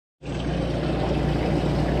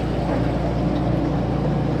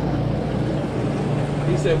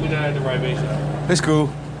said we're not at the right base shop. It's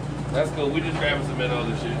cool. That's cool. We just grabbing some men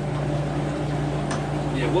on this shit.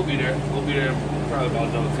 Yeah, we'll be there. We'll be there probably about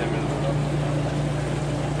another 10 minutes ago.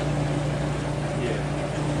 Yeah.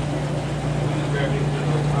 We just grabbing these men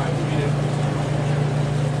on time. We'll be there.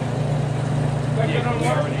 Yeah, we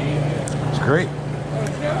already ate. It's great.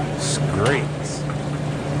 It's great.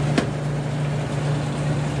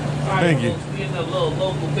 Thank you. We in a little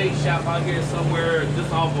local bait shop out here somewhere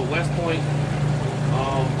just off of West Point.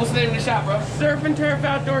 What's the name of the shop, bro? Surf and Turf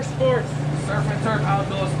Outdoor Sports. Surf and Turf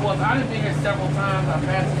Outdoor Sports. I done been here several times. I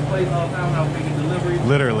passed this place all the time when I was making deliveries.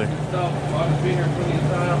 Literally. And stuff. I've been here plenty of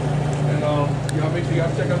times. And y'all make sure y'all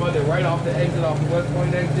check them out. They're right off the exit, off the West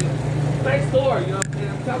Point exit. Nice store, you know. And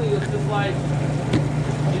I'm telling you, it's just like,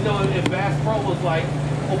 you know, if Bass Pro was like,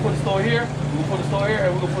 we'll put a store here, we'll put a store here,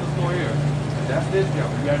 and we'll put a store here. That's this jump.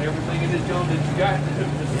 You got everything in this jump that you got.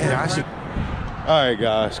 Yeah, I should. All right,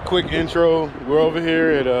 guys, quick intro. We're over here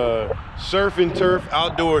at Surf and Turf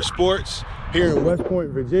Outdoor Sports here in West Point,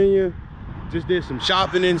 Virginia. Just did some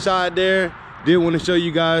shopping inside there. Did want to show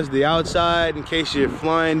you guys the outside in case you're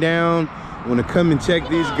flying down. Want to come and check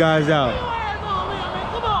these guys out.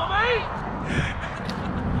 Come on, man.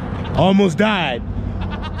 Almost died.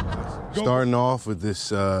 Starting off with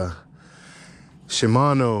this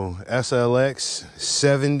Shimano SLX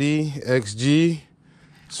 70 XG.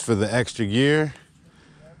 It's for the extra gear.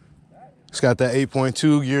 It's got that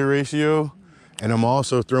 8.2 gear ratio. And I'm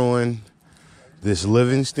also throwing this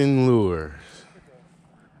Livingston lure.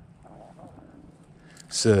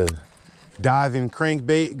 It's a diving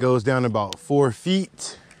crankbait, goes down about 4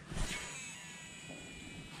 feet.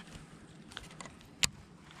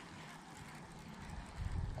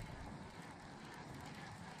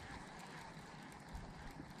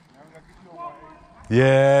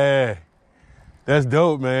 Yeah. That's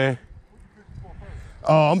dope, man.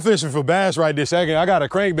 Oh, I'm fishing for bass right this second. I got a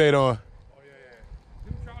crankbait on. Oh,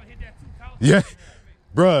 yeah.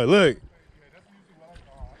 Bruh, look.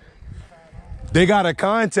 They got a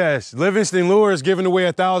contest. Livingston Lures giving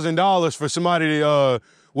away $1,000 for somebody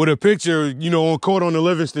with a picture, you know, on caught on the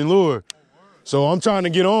Livingston lure. So I'm trying to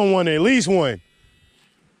get on one, at least one.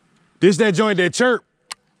 This that joint that chirp.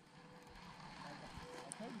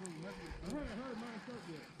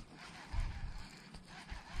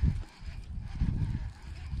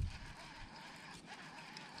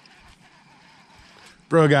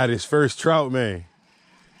 Bro got his first trout, man.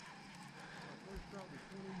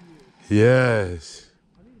 Yes.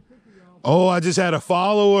 Oh, I just had a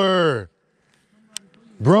follower.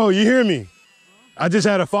 Bro, you hear me? I just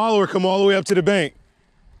had a follower come all the way up to the bank.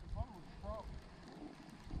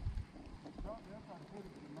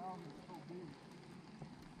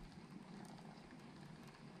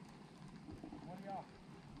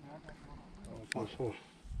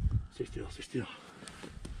 Sit still.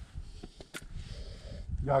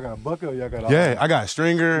 Y'all got a bucket or y'all got Yeah, I got a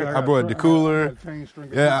stringer. I brought the cooler.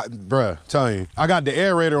 Yeah, bruh, telling you. I got the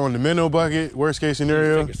aerator on the minnow bucket, worst case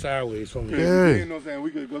scenario. Take it sideways from Yeah. You know what I'm saying?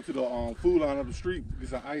 We could go to the food line up the street, get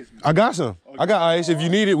some ice. I got some. I got ice. If you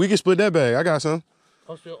need it, we can split that bag. I got some.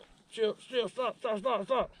 Oh, chill, stop.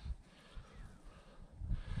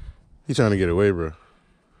 He trying to get away, bro.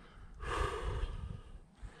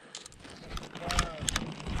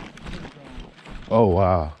 Oh,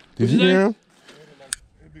 wow. Did you hear him?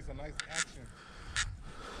 It'd be some nice action.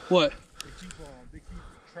 What? They keep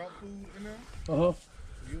trout food in there. Uh-huh.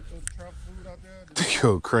 You throw the trout food out there. They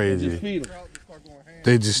go crazy. Just feed them. Trout just start going ham.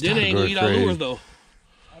 They just Then start they ain't gonna going eat our crazy. lures, though.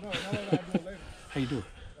 I know, I'll do it later. How you do it?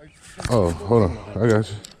 Oh, hold on. I got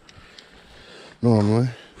you. Normally.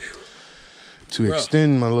 To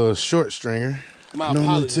extend my little short stringer. My No,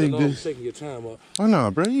 apologies. take I know I'm this. taking your time up. Oh,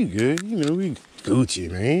 no, bro. You good. You know, we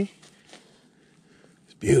Gucci, man.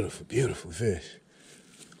 It's beautiful, beautiful fish.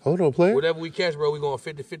 Hold on, player. Whatever we catch, bro, we going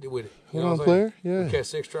 50-50 with it. You know Hold on, what I'm saying? player. Yeah. We catch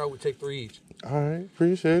 6 trout, we take 3 each. All right.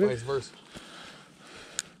 Appreciate it. Vice versa.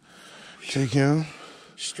 Take him.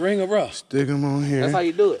 String of rough. Stick him on here. That's how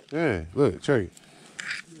you do it. Yeah, look, check it.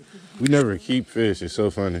 We never keep fish. It's so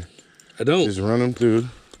funny. I don't. Just run them through.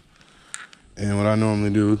 And what I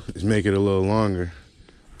normally do is make it a little longer.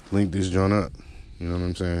 Link this joint up. You know what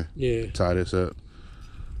I'm saying? Yeah. Tie this up.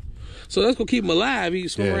 So that's gonna keep him alive. He can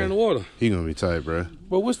swim around the water. He gonna be tight, bro.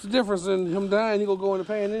 But what's the difference in him dying? He gonna go in the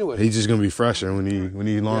pan anyway. He's just gonna be fresher when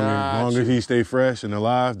he longer he stay fresh and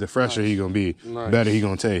alive, the fresher he gonna be. Better he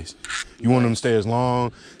gonna taste. You want him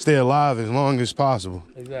to stay alive as long as possible.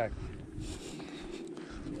 Exactly.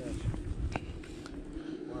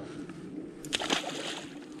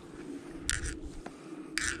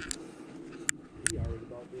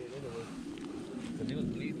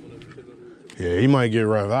 Yeah, he might get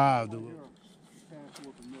revived a little.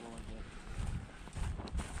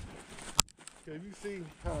 If you see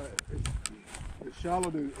how it's shallow,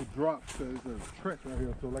 it drops. So it's a trench right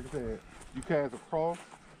here. So like I said, you cast across,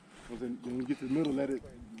 and then when you get to the middle, let it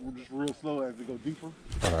just real slow as it go deeper.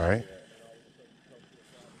 All right.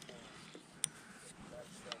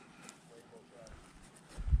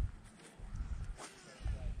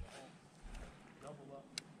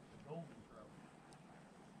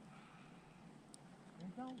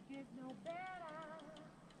 Don't get no better.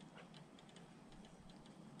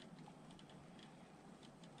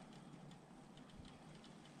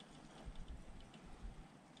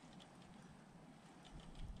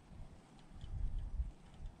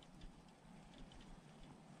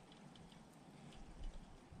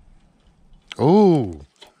 Oh.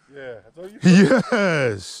 Yeah. So you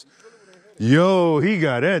Yes. Yo, he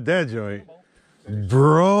got at that joint.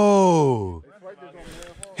 Bro.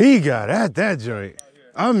 He got at that joint.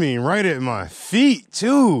 I mean, right at my feet,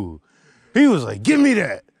 too. He was like, give me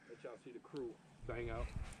that. Let y'all see the crew bang out.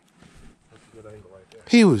 That's a good angle right there.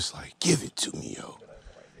 He was like, give it to me, yo.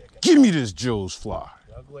 Give me this Joe's fly.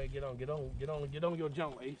 Y'all go ahead, get on your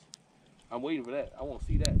jump, Ace. I'm waiting for that. I want to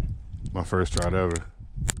see that. My first trout ever.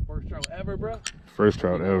 First trout ever, bro. First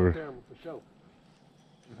trout ever. For sure.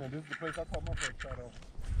 this is the place I caught my first trout on.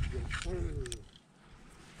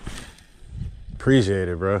 Appreciate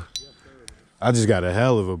it, bro. I just got a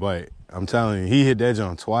hell of a bite. I'm telling you, he hit that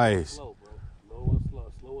joint twice. Slow,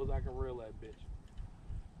 bro. Slow as I can reel that bitch.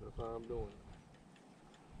 That's how I'm doing.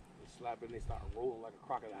 They slap it and they start rolling like a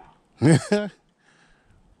crocodile.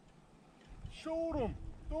 Shoot him.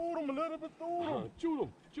 Throw him a little bit. Throw him.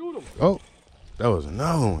 Shoot him. Oh, that was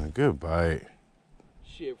another one. Good bite.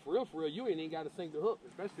 Shit, for real, you ain't even got to sink the hook,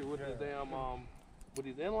 especially with this damn with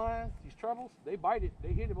these inlines, these trebles. They bite it,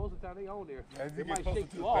 they hit it most of the time. They on there. As They you might get closer shake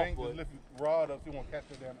to you the off, bank, but just lift your rod up so you won't catch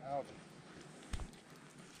the damn algae.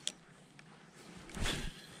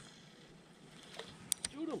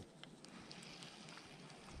 shoot him.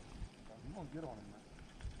 You gonna get on him, man.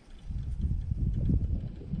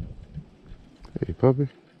 Hey, puppy.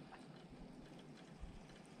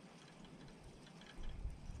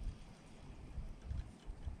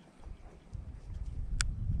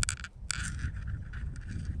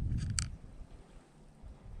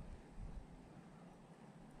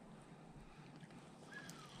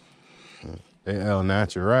 They El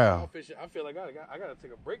Natural. I feel like I gotta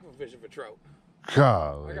take a break from fishing for trout. I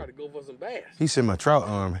God. gotta go for some bass. He said my trout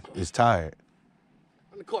arm is tired.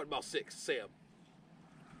 I done caught about 6, 7.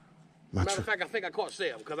 My Matter of fact, I think I caught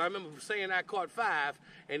 7 because I remember saying I caught 5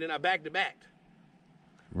 and then I back-to-backed.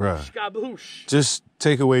 Bruh. Skaboosh. Just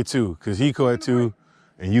take away 2, because he caught 2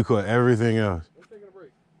 and you caught everything else. Let's take a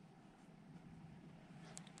break.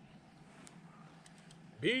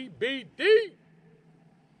 BBD.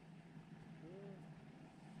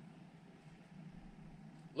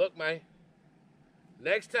 Look, man.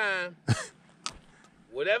 Next time,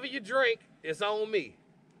 whatever you drink, it's on me.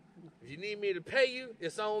 If you need me to pay you,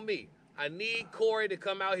 it's on me. I need Corey to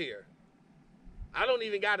come out here. I don't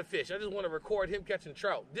even got to fish. I just want to record him catching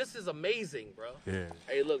trout. This is amazing, bro. Yeah.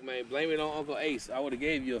 Hey, look, man, blame it on Uncle Ace. I would have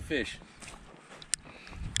gave you a fish.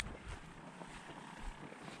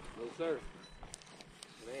 No, sir.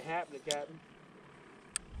 It ain't happening, Captain.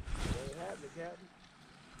 It ain't happening, Captain.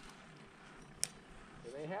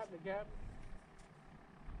 It ain't happening, Captain.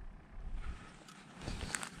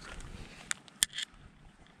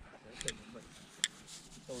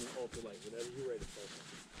 Tony Ultralight, whenever you're ready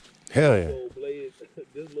for. Hell yeah. Gold blade,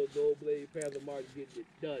 this little gold blade Panther Martin getting it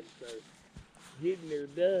done, sir. Getting her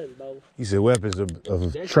done, bro. He said weapons of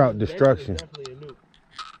trout destruction. That's definitely a nuke.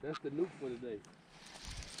 That's the nuke for today.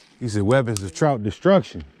 He said weapons of trout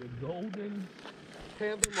destruction. The golden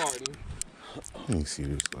Panther Martin. Let me see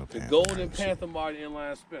this little The Panther golden Martin shit. Panther Martin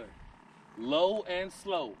inline spinner. Low and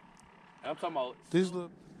slow. I'm talking about This little.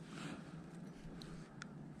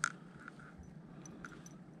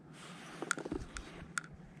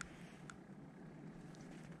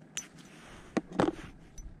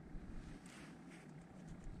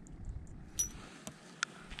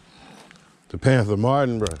 The Panther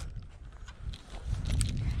Martin, bro.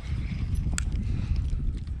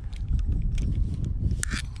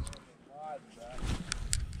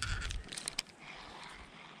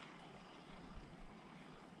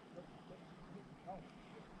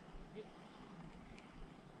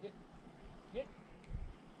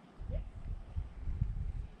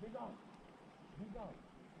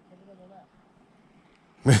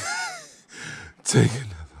 Take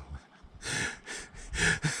another one.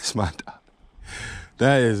 It's my dog.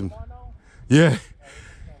 That is, yeah.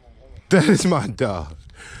 That is my dog.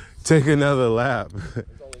 Take another lap. it's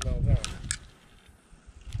only no time.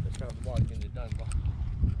 That's Panther Martin getting it done, bro.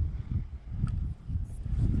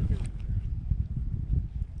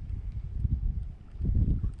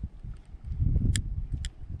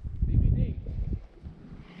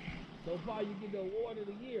 So far, you get the award of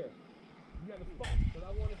the year. You got to spot, because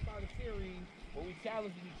I want to start a series where we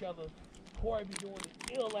challenge each other. Corey be doing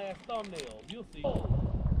the ill-ass thumbnails. You'll see.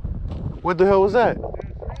 What the hell was that?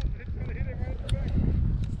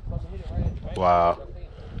 Wow.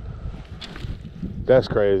 That's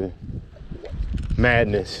crazy.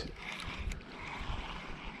 Madness.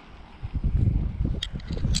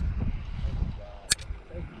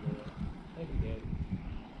 Thank you, Daddy,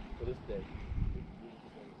 for this day.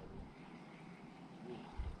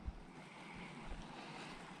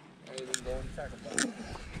 I ain't even going to sacrifice.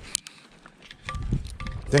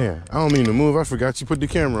 Damn, I don't mean to move. I forgot you put the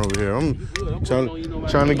camera over here. I'm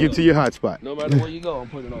trying to get to your hot spot. No matter where you go, I'm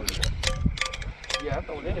putting it on you. Yeah, I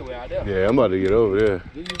throw it anywhere out there. Yeah, I'm about to get over there.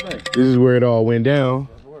 Do you think? This is where it all went down.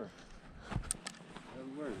 That's word. That's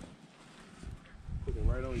word. Put it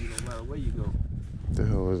right on you no matter where you go. What the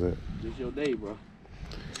hell was that? It's your day, bro.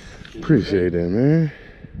 Appreciate that, man.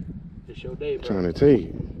 It's your day, bro. Trying to take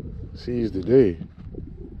it. Seize the day.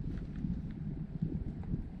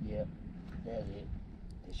 Yeah, that's it.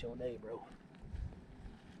 It's your day, bro.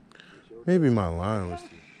 Maybe my line was.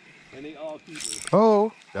 And they all keepers.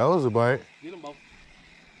 Oh, that was a bite. Get them both.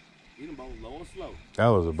 Get them both low and slow. That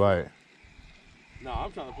was a bite. No,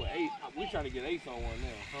 I'm trying to put eight. We're trying to get ace on one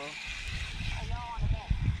now, huh?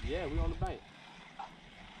 Yeah, we on the bank.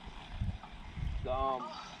 The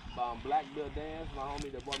Black Bill Dance, my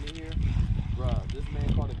homie that brought me here, bruh, this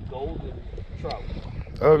man called it golden trout.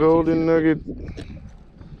 A golden nugget.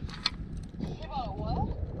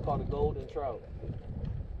 Called it golden trout.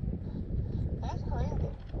 That's crazy.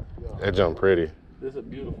 Yeah. That jump pretty. This is a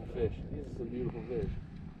beautiful fish. This is a beautiful fish.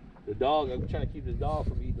 The dog, I'm trying to keep the dog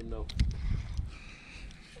from eating them though.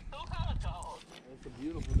 What kind of dog? It's a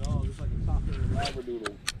beautiful dog. It's like a cocker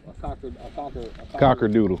labradoodle. A cockador.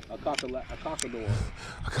 Cockerdoodle. A cockador. A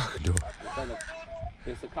cockador.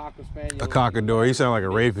 It's a cocker spaniel. A cockador. He sound like a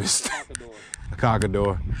rapist. Cockador. A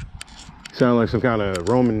cockador. Sound like some kind of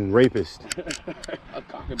Roman rapist. A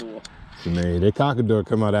cockador. Man, that cockador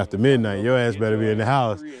come out after midnight. Your ass better be in the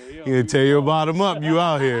house. He gonna tear your bottom up. You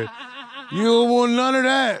out here. You don't want none of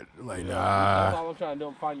that. Like, That's nah. all I'm trying to do.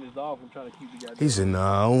 I'm fighting this dog. I'm trying to keep the guy. He said,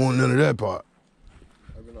 nah, I don't want none of that part.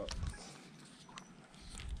 Open up.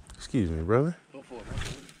 Excuse me, brother. Go for it.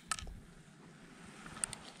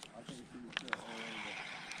 I think it's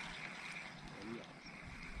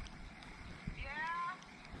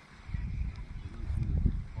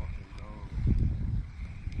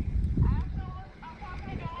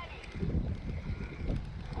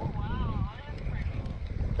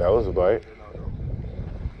That was a bite.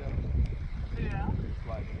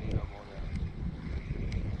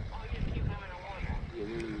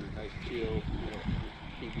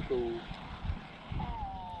 Keep you cool.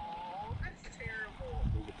 Oh, that's terrible.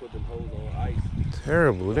 We can put them hoes on ice.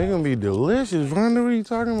 Terrible. They gonna be delicious. Vonda, what are you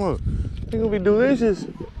talking about? They gonna be delicious.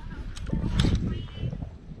 You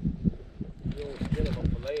don't get them, I'm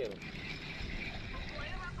filleting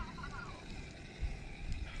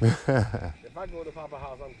them. If I go to Papa's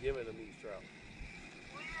house, I'm giving them these trout.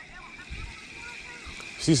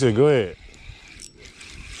 She said, go ahead.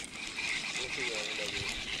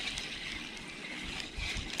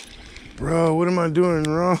 Bro, what am I doing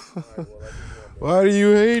wrong? Right, well, Why do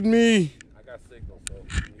you hate me? I got signal, so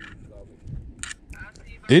you call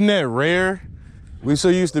me. Isn't that rare? We so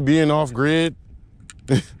used to being off grid.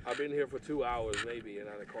 I've been here for 2 hours maybe, and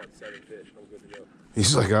I caught 7 fish. I'm good to go.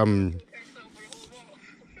 He's like, I'm.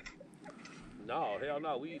 No, hell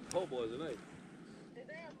no. We eat po' boys tonight. Is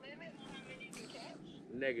there a limit on how many you can catch?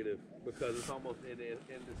 Negative, because it's almost in the end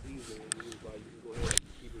of the season, and you can go ahead and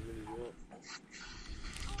keep as many as you want.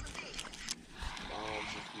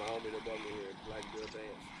 My homie that brought me here, Black Bill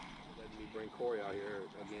Dance, letting me bring Corey out here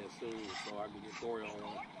again soon, so I can get Corey on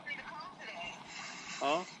one.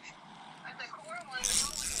 Huh?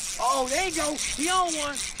 Oh, there you go. He on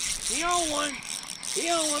one. He on one. He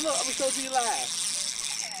on one. Look, I'm gonna show it to you live.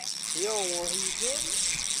 He on one.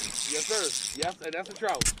 Yes, sir. Yes, and that's a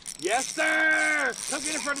trout. Yes, sir. Come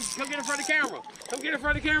get in front of the camera. Come get in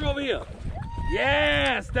front of the camera over here.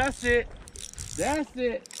 Yes, that's it. That's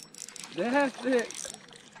it. That's it.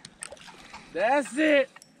 That's it.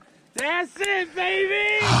 That's it,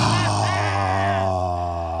 baby.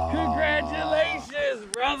 Congratulations,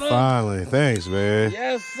 brother. Finally, thanks, man.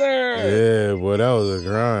 Yes, sir. Yeah, boy, that was a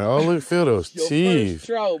grind. Oh, look, feel those Your teeth. first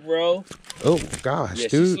trout, bro. Oh, gosh, Yeah,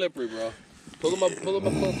 she's dude. slippery, bro. Pull him up close to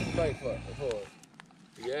the bank for it.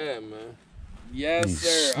 Yeah, man. Yes, You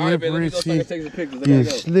sir. All right, man, let me go so I can take some pictures. I You gotta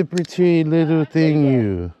go. slippery little thing,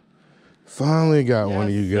 you. Finally got one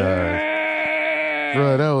of you guys. Sir.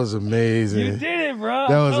 Bro, that was amazing. You did it, bro.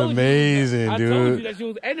 That was amazing, I dude. told you that you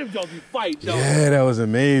was and them jokes you fight, though. Yeah, that was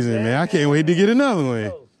amazing, man. I can't wait to get another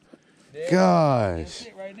one. That's Gosh.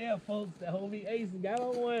 it right there, folks. The homie Ace got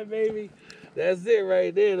on one, baby. That's it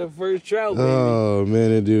right there. The first trout, baby. Oh,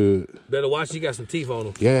 man, that dude. Better watch. He got some teeth on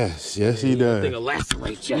him. Yes, he Thing does. will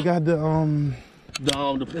lacerate you. You got the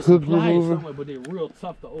It's hook pliers remover. somewhere, but they're real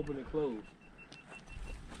tough to open and close.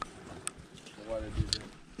 So why they do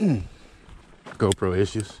that? GoPro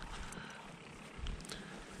issues.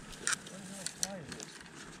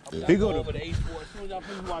 He go over the Ace Board. As soon as y'all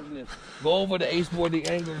finish watching this, go over the Ace Board, the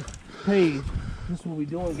Angler page. This is what we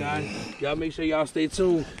doing, guys. Y'all make sure y'all stay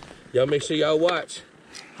tuned. Y'all make sure y'all watch.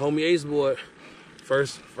 Homie Ace Board,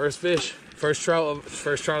 first fish, first trout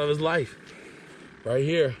of his life. Right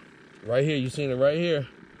here. You seen it right here.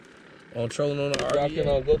 On trolling on the RV.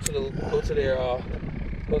 Y'all can go to their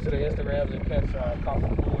Instagrams and catch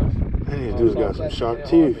coffee boards. Man, these dudes got some sharp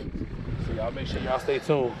teeth. So y'all make sure y'all stay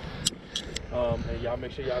tuned. And y'all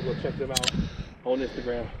make sure y'all go check them out on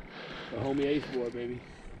Instagram. The homie Ace Board, baby.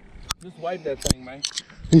 Just wipe that thing, man.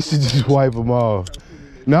 He should just wipe them off.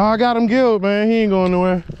 No, I got him gilled, man. He ain't going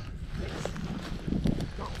nowhere.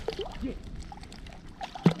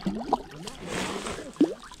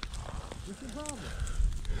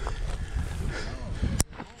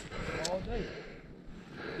 All day.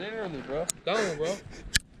 Literally, bro. Gone, bro.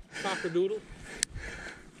 Cockadoodle.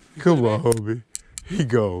 Come on, homie. He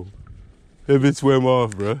go. That bitch swim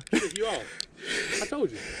off, bro. You off. I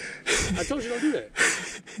told you. Don't do that.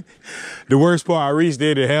 The worst part, I reached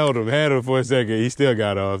in and had him for a second. He still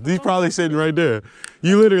got off. He's probably sitting right there.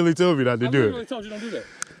 You literally told me not to do literally it. told you don't do that.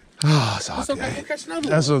 Oh, it's all It's okay. Go good. catch another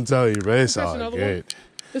That's one. what I'm telling you, bro. It's Catch all another good.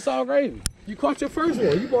 It's all gravy. You caught your first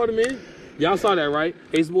one. You brought him in. Y'all saw that, right?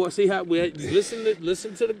 Ace Boy, see how we had, listen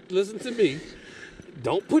to me.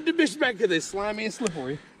 Don't put the bitch back because they're slimy and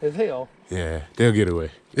slippery as hell. Yeah, they'll get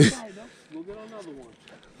away. All right, though. We'll get another one.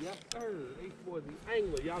 Yes, sir. Ace Boy, the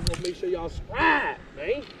Angler. Y'all gonna make sure y'all subscribe,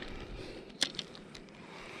 man.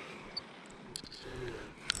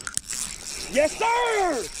 Yes,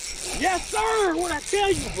 sir. Yes, sir. What I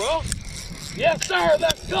tell you, bro. Yes, sir.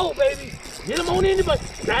 Let's go, baby. Get him on in the butt.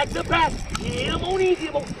 Back to back. Get him on in, get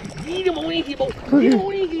him on. Get him on in, get him on. Get him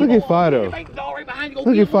on in, get him on. Look at Fido. Right behind you.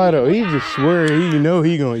 Look at Fido. He just swear he know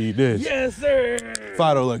he gonna eat this. Yes, sir.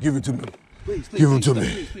 Fido, look, give it to me. Please, Give him to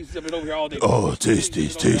me. Please, jump it over here all day. Oh, taste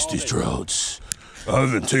these trouts. I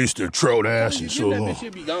haven't tasted trout ass in so That long. bitch,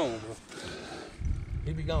 he'll be gone, bro.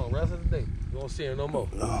 He'll be gone rest of the day. You won't see him no more.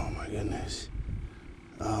 Oh my goodness.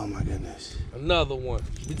 Oh my goodness. Another one.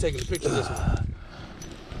 We taking a picture of this one.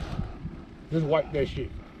 Just wipe that shit.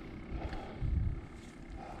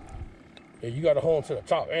 Yeah, you got to hold to the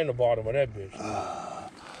top and the bottom of that bitch. I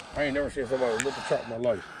ain't never seen somebody lift a trout in my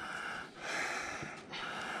life.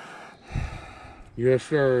 Yes,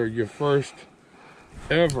 sir. Your first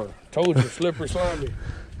ever. Told you, slippery, slimy.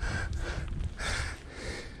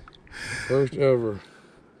 First ever.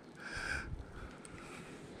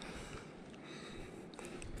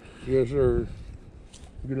 Yes, sir.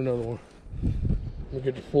 Get another one. Let me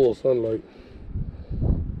get the full sunlight.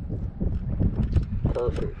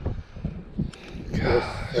 Perfect.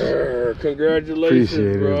 Yes, sir. Congratulations,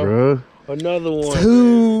 Appreciate bro. it, bro. Another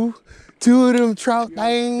one. Two of them trout Got a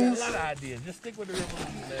things. lot of ideas. Just stick with the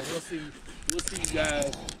revolution, man. We'll see you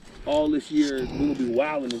guys all this year. We're gonna be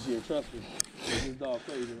wilding this year. Trust me. This dog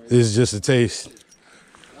crazy, right? This is just a taste.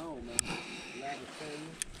 Oh man.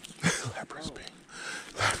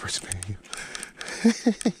 Labrador Spaniel.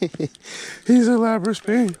 He's a Labrador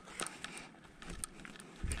Spaniel.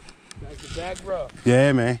 Back to back, bro.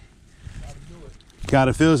 Yeah, man. Gotta do it.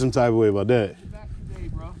 Gotta feel some type of way about that. Back today,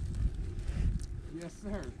 bro. Yes,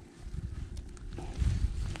 sir.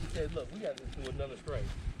 He said, look, we got to do another string.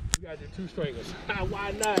 We got to do 2 stringers.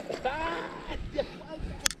 Why not?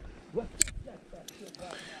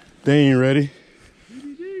 They ain't ready.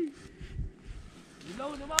 DVD. You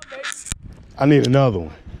load them up, baby. I need another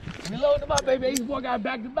one. You load them up, baby. Ace Boy got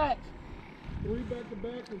back to back. 3 back to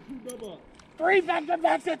back and 2 double ups. 3 back to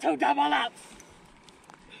backs and 2 double ups.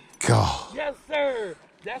 God. Yes, sir.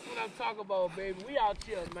 That's what I'm talking about, baby. We out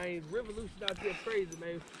here, man. Revolution out here crazy,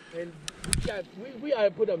 man. And we out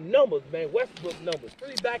here put up numbers, man. Westbrook numbers.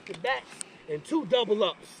 3 back to backs and 2 double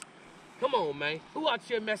ups. Come on, man. Who out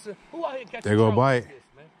here messing? Who out here catching? They gonna trout bite. like this,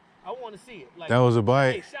 man? I want to see it. Like, That was a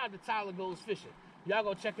bite. Hey, shout out to Tyler Goes Fishing. Y'all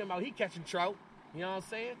go check him out. He catching trout. You know what I'm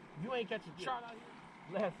saying? If you ain't catching trout out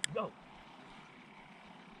here, let's go.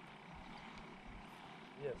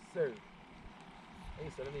 Yes, sir. He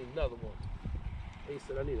said I need another one. He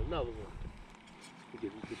said I need another one.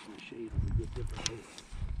 Get some shade on the good different.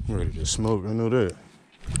 I'm ready to smoke, I know that.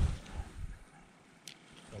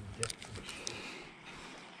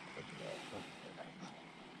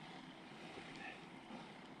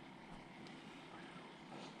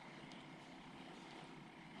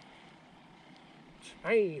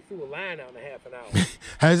 I ain't even threw a line out in a half an hour.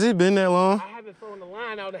 Has it been that long? I haven't thrown a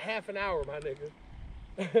line out in half an hour, my nigga.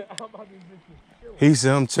 I'm about to just chill. He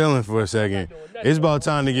said I'm chilling for a second. It's about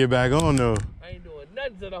time to get back on though. I ain't doing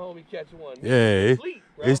nothing till the homie catch one. Yeah, Complete,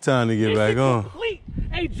 it's time to get back on. Complete.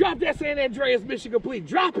 Hey, drop that San Andreas mission complete.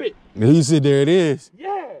 Drop it. He said there it is.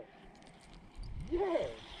 Yeah. Yeah.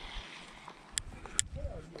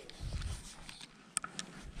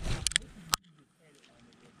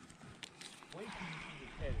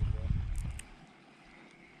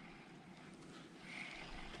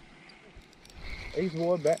 Ace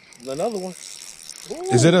one back. Another one.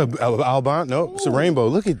 Ooh. Is it a albino? Nope, it's a rainbow.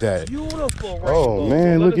 Look at that. Beautiful rainbow. Oh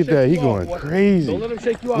man, look at that. He going crazy. Don't let him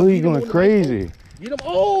shake you off. Look, he going crazy. Get him.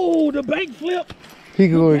 Oh, the bank flip. He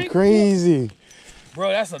going crazy. Bro,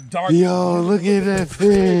 that's a dark. Yo, look at that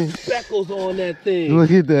fish. Speckles on that thing.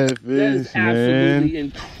 Look at that fish, That is absolutely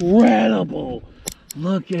incredible.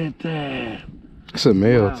 Look at that. It's a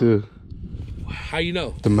male too. How you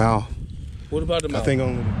know? The mouth. What about the mouth? I think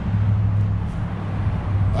only.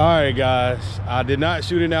 All right, guys. I did not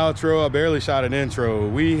shoot an outro. I barely shot an intro.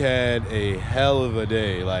 We had a hell of a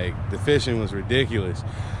day. Like, the fishing was ridiculous.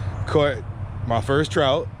 Caught my first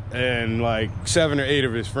trout and like 7 or 8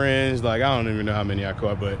 of his friends. Like, I don't even know how many I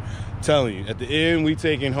caught, but I'm telling you, at the end, we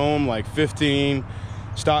taking home like 15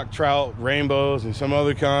 stock trout, rainbows, and some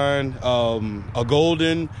other kind. A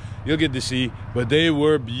golden, you'll get to see, but they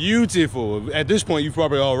were beautiful. At this point, you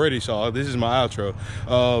probably already saw. This is my outro.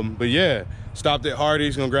 But yeah. Stopped at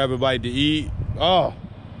Hardee's, gonna grab a bite to eat. Oh,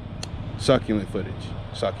 succulent footage,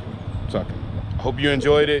 succulent. I hope you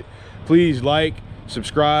enjoyed it. Please like,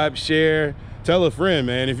 subscribe, share, tell a friend,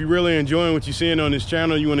 man. If you're really enjoying what you're seeing on this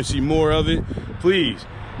channel, you wanna see more of it, please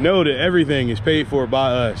know that everything is paid for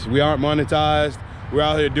by us. We aren't monetized. We're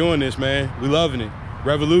out here doing this, man. We loving it.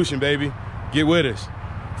 Revolution, baby. Get with us.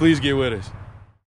 Please get with us.